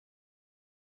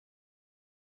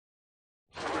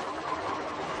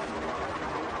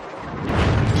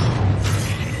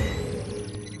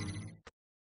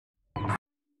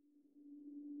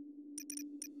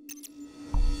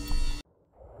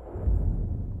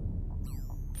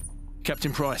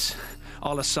Captain Price,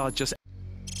 Al-Assad just...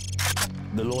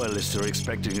 The Loyalists are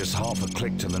expecting us half a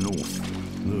click to the north.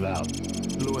 Move out.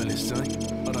 Loyalists, eh?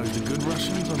 Are those the good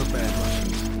Russians or the bad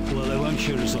Russians? Well, they won't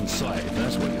shoot us on sight, if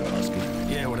that's what you're asking.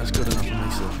 Yeah, well, that's good enough for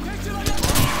me, sir.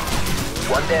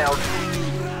 One down.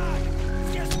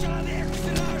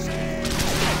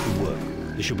 Good work.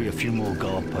 There should be a few more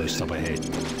guard posts up ahead.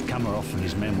 Kamarov and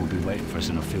his men will be waiting for us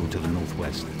in a field to the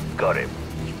northwest. Got him.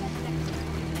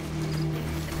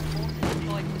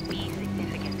 Would be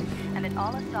significant, and that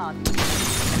Al-Assad...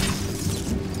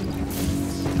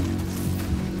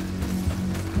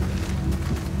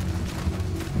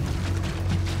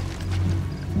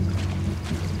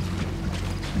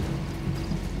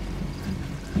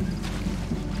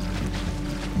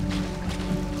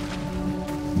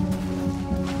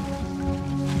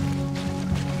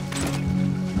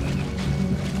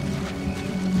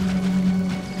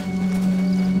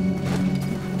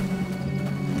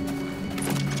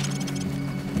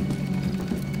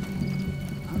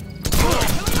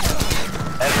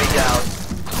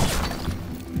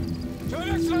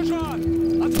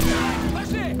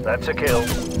 That's a kill.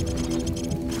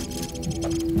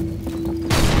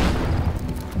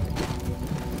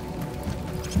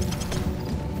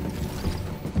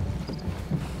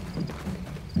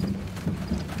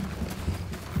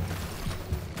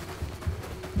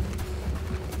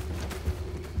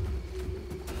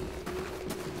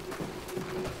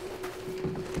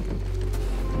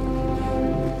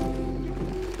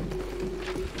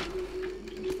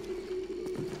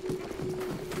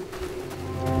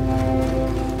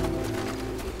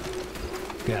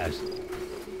 Gaz,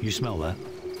 you smell that?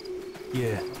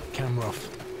 Yeah, Kamarov.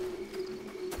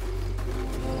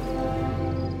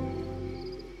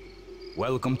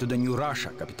 Welcome to the new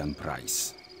Russia, Captain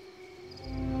Price.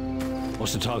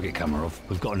 What's the target, Kamarov?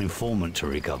 We've got an informant to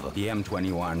recover. The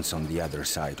M21's on the other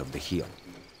side of the hill.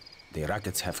 The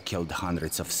rockets have killed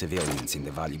hundreds of civilians in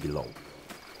the valley below.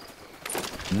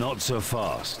 Not so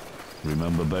fast.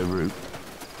 Remember Beirut?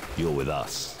 You're with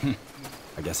us.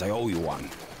 I guess I owe you one.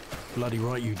 Bloody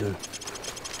right you do.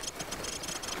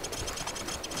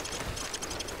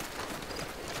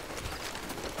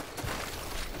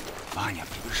 Ваня,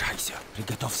 приближайся.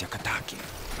 Приготовься к атаке.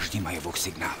 Жди моего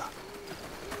сигнала.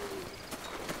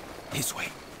 This way.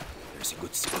 There's a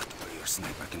good spot where your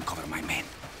sniper can cover my men.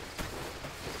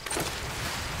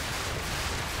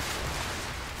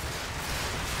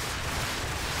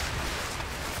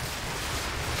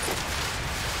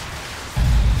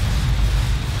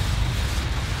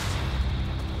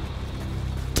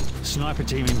 Sniper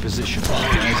team in position.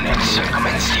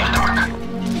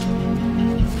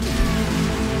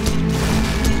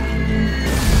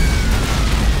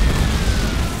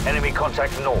 Enemy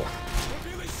contact north.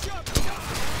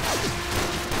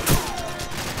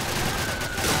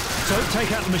 So,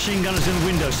 take out the machine gunners in the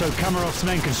window so Kamarov's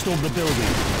men can storm the building.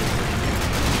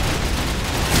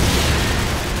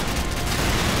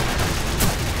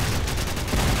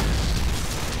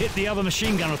 Hit the other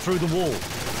machine gunner through the wall.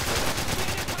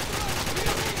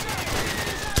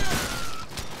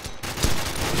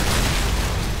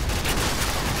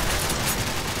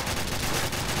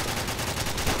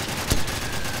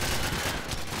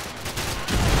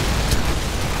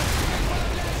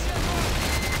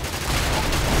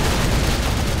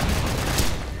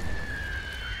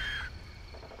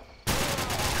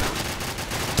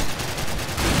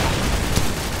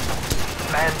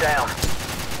 Man down.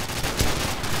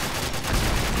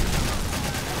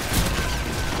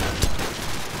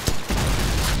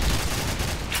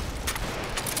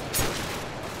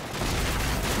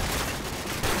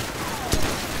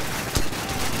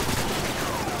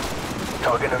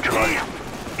 Target neutralized.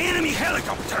 Enemy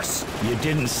helicopters! You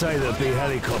didn't say there'd be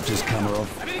helicopters, Kamarov.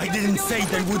 I didn't say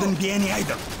there wouldn't be any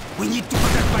either. We need to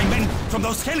protect my men from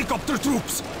those helicopter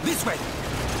troops. This way.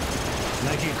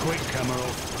 Make it quick,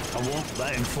 Kamarov. I want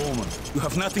that informant. You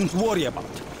have nothing to worry about.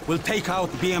 We'll take out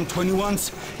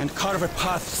BM-21s and carve a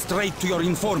path straight to your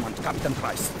informant, Captain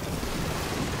Price.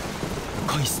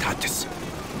 Какой статус?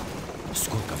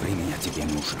 Сколько времени тебе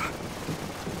нужно?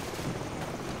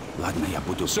 Ладно, я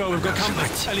буду... So we've got company.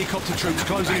 Helicopter troops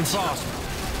closing in fast.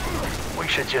 We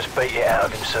should just beat it out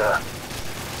of him, sir.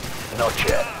 Not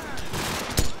yet.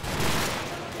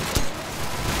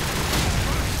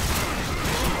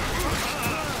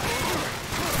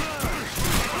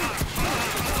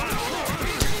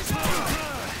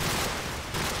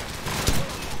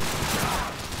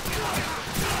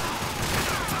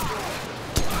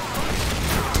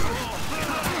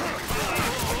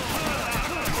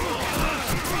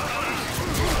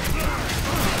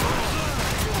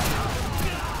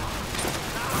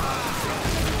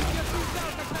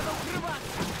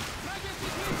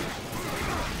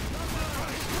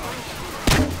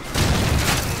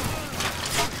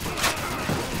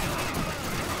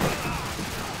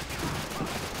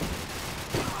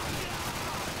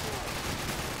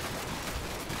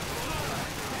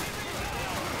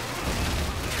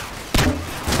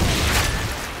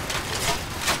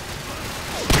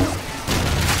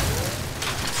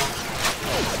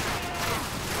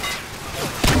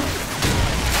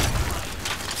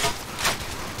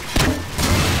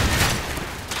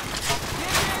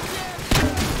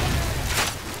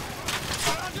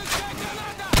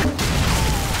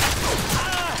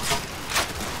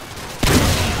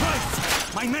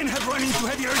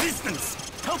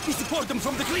 We support them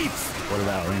from the cliffs! What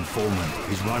about our informant?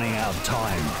 He's running out of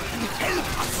time.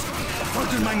 Help us! The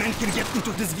further my men can get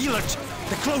into this village,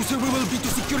 the closer we will be to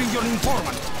securing your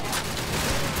informant.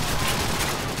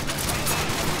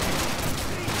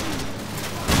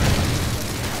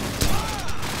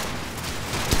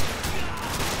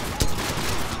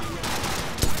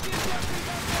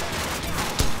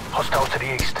 Hostile to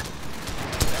the east.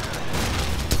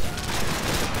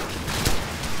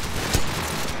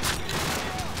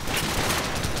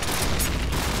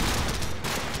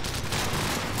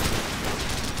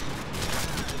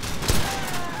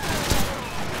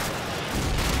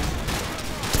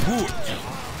 Good.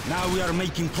 Now we are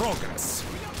making progress.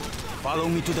 Follow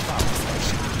me to the power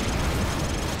station.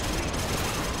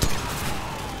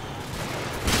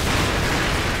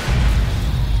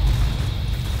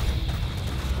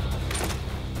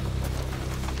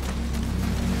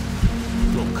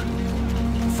 Look,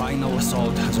 final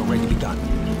assault has already begun.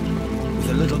 With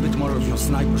a little bit more of your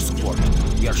sniper support,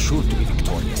 we are sure to be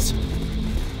victorious.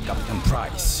 Captain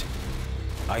Price,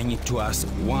 I need to ask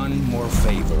one more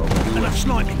favor of you. Enough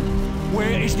sniping!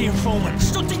 Where is the informant?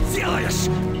 Что ты делаешь?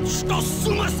 Что с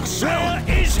ума сошел?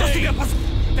 Where is Что he? тебе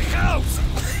The house!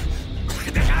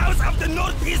 The house of the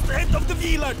northeast end of the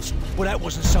village! Well, that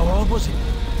wasn't so hard, was it?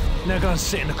 Now go and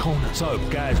sit in the corner. So,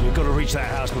 guys, we've got to reach that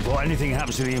house before anything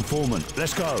happens to the informant.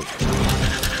 Let's go.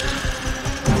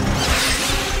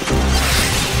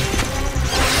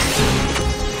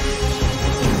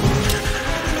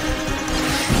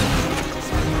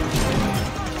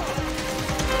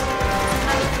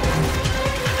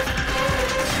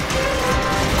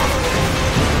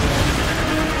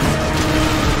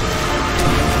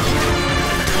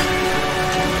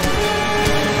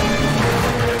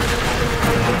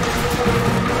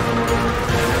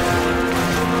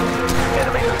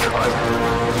 Enemy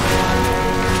neutralized.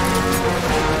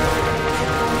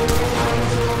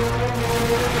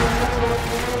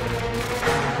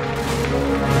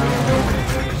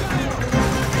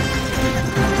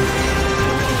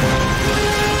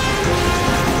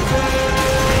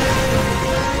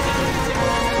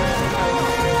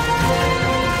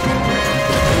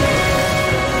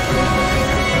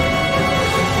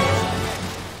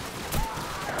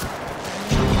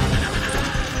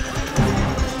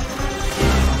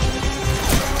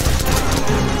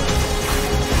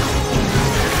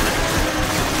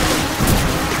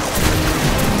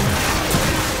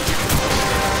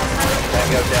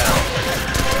 Tango down.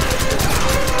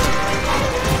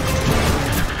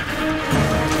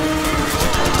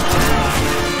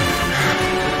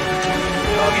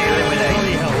 Target eliminated.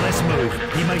 Bloody hell, let's move.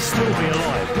 He may still be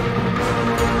alive.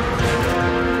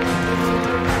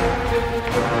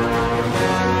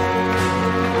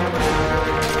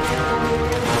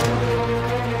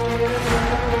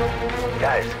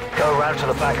 Guys, go around to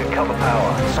the back and cover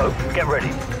power. So, get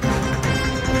ready.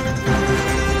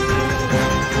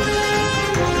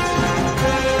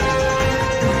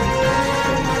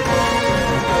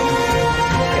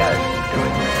 Guys, do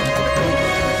it.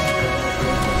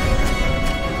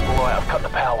 All right, I've cut the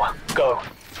power. Go.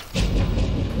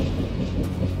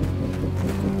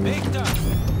 Виктор!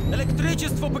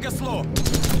 Электричество погасло!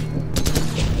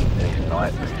 These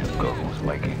night vision goggles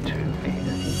make it too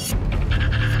easy.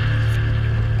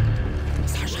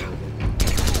 Саша!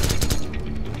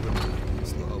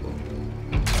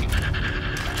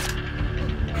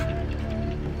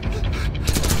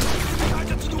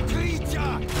 Ходят в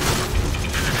укрытия!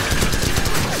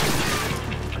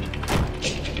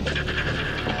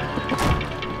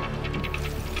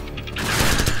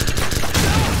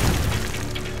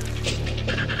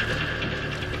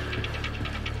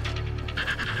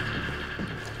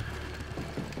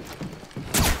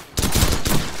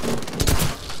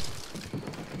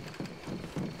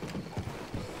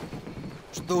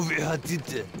 Что вы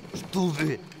хотите? Что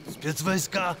вы?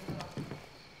 Спецвойска?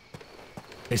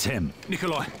 It's him.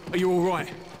 Nikolai, are you all right?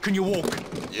 Can you walk?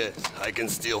 Yes, I can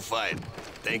still fight.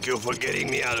 Thank you for getting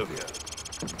me out of here.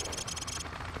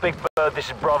 Big Bird, this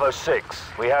is Bravo 6.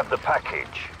 We have the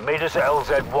package. Meet us at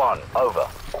LZ1. Over.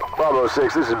 Bravo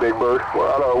 6, this is Big Bird.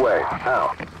 We're on our way.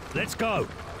 How? Let's go.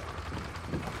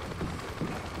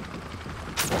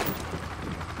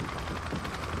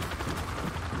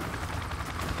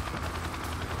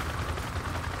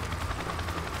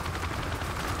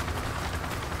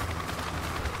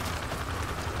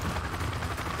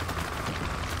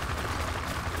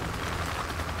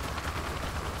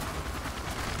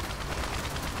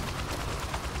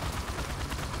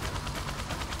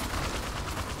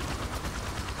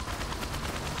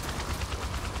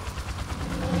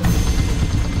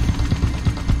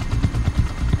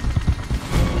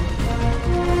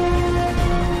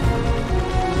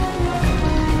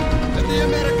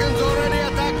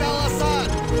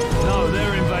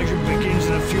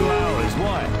 in a few hours.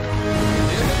 Why?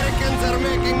 The Americans are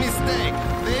making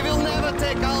mistake.